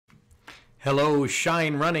Hello,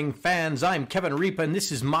 Shine Running fans. I'm Kevin Ripa, and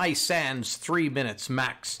this is my Sans 3 Minutes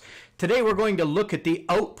Max. Today we're going to look at the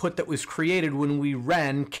output that was created when we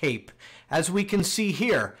ran KAPE. As we can see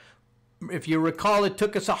here, if you recall, it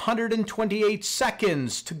took us 128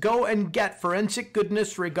 seconds to go and get forensic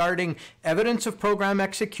goodness regarding evidence of program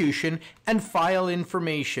execution and file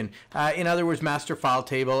information. In other words, master file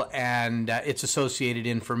table and its associated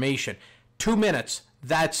information. 2 minutes.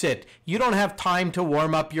 That's it. You don't have time to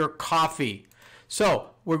warm up your coffee. So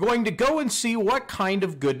we're going to go and see what kind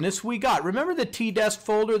of goodness we got. Remember the tdesk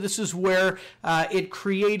folder? This is where it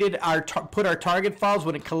created put our target files.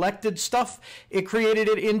 When it collected stuff, it created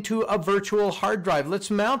it into a virtual hard drive. Let's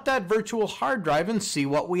mount that virtual hard drive and see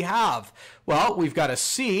what we have. Well, we've got a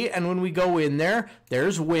C, and when we go in there,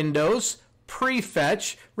 there's Windows,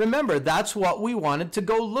 Prefetch. Remember, that's what we wanted to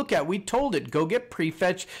go look at. We told it, go get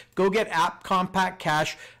Prefetch, go get app compact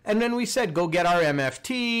cache, and then we said, go get our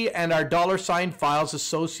MFT and our $ files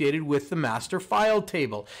associated with the master file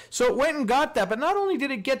table. So it went and got that, but not only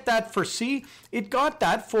did it get that for C, it got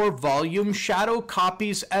that for volume shadow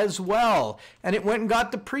copies as well. And it went and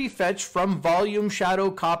got the Prefetch from volume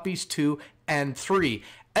shadow copies 2 and 3.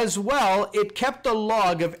 As well, it kept a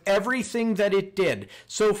log of everything that it did.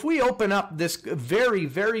 So if we open up this very,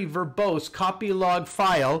 very verbose copy log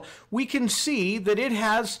file, we can see that it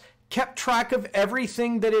has kept track of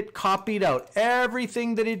everything that it copied out,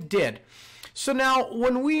 everything that it did. So now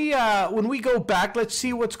when we go back, let's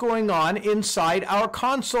see what's going on inside our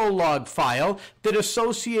console log file that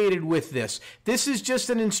associated with this. This is just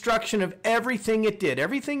an instruction of everything it did.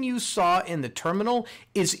 Everything you saw in the terminal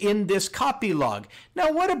is in this copy log.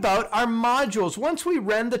 Now what about our modules? Once we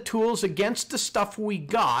ran the tools against the stuff we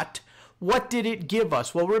got, what did it give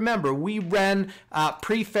us? Well, remember, we ran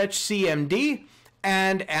Prefetch CMD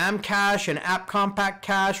and amcache and app compact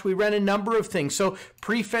cache. We ran a number of things. So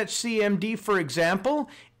Prefetch CMD, for example,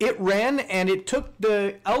 it ran and it took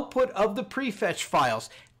the output of the Prefetch files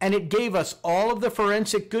and it gave us all of the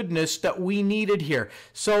forensic goodness that we needed here.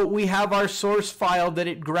 So we have our source file that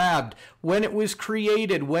it grabbed, when it was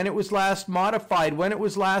created, when it was last modified, when it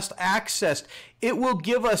was last accessed. It will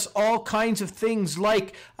give us all kinds of things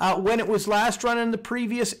like when it was last run and the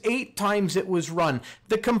previous 8 times it was run,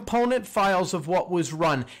 the component files of what was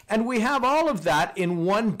run. And we have all of that in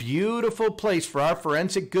one beautiful place for our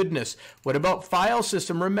forensic goodness. What about file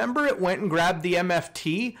system? Remember, it went and grabbed the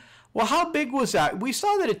MFT? Well, how big was that? We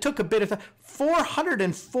saw that it took a bit of time.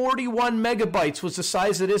 441 megabytes was the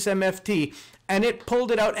size of this MFT, and it pulled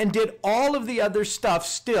it out and did all of the other stuff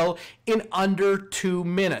still in under 2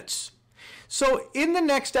 minutes. So in the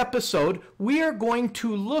next episode, we are going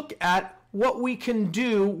to look at what we can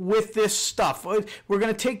do with this stuff. We're going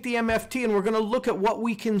to take the MFT and we're going to look at what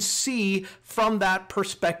we can see from that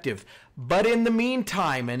perspective. But in the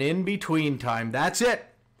meantime and in between time, that's it.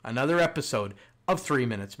 Another episode of 3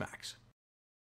 Minutes Max.